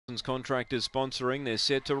Contractors sponsoring. They're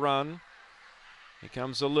set to run. Here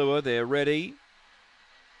comes the lure. They're ready.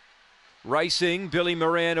 Racing, Billy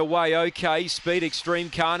Moran away, okay. Speed,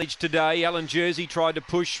 Extreme Carnage today. Alan Jersey tried to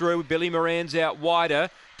push through. Billy Moran's out wider.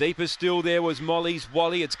 Deeper still there was Molly's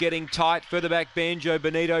Wally. It's getting tight. Further back, Banjo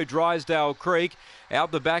Bonito, Drysdale Creek.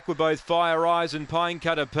 Out the back were both Fire Eyes and Pine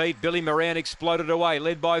Cutter Pete. Billy Moran exploded away,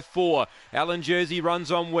 led by 4. Alan Jersey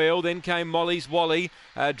runs on well. Then came Molly's Wally.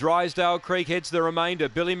 Drysdale Creek heads the remainder.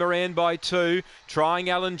 Billy Moran by 2. Trying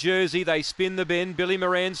Alan Jersey. They spin the bend. Billy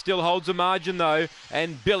Moran still holds a margin though.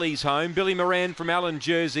 And Billy's home. Billy Moran from Alan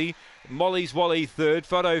Jersey. Molly's Wally 3rd.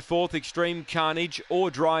 Photo 4th. Extreme Carnage or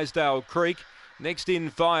Drysdale Creek. Next in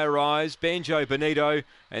Fire Eyes, Banjo Bonito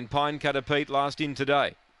and Pine Cutter Pete last in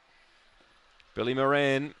today. Billy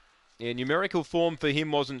Moran, numerical form for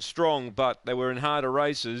him wasn't strong, but they were in harder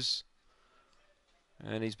races.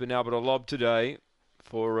 And he's been able to lob today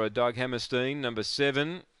for Doug Hammerstein, number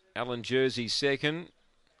 7. Alan Jersey 2nd.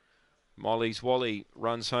 Molly's Wally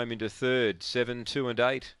runs home into 3rd. 7, 2 and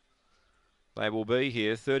 8. They will be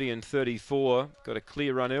here, 30 and 34. Got a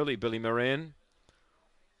clear run early, Billy Moran.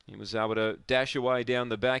 He was able to dash away down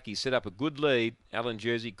the back. He set up a good lead. Alan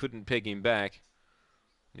Jersey couldn't peg him back.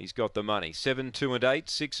 He's got the money. 7, 2 and 8.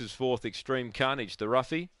 6 is 4th, Extreme Carnage, the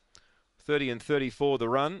roughie. 30 and 34 the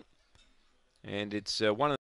run. And it's 1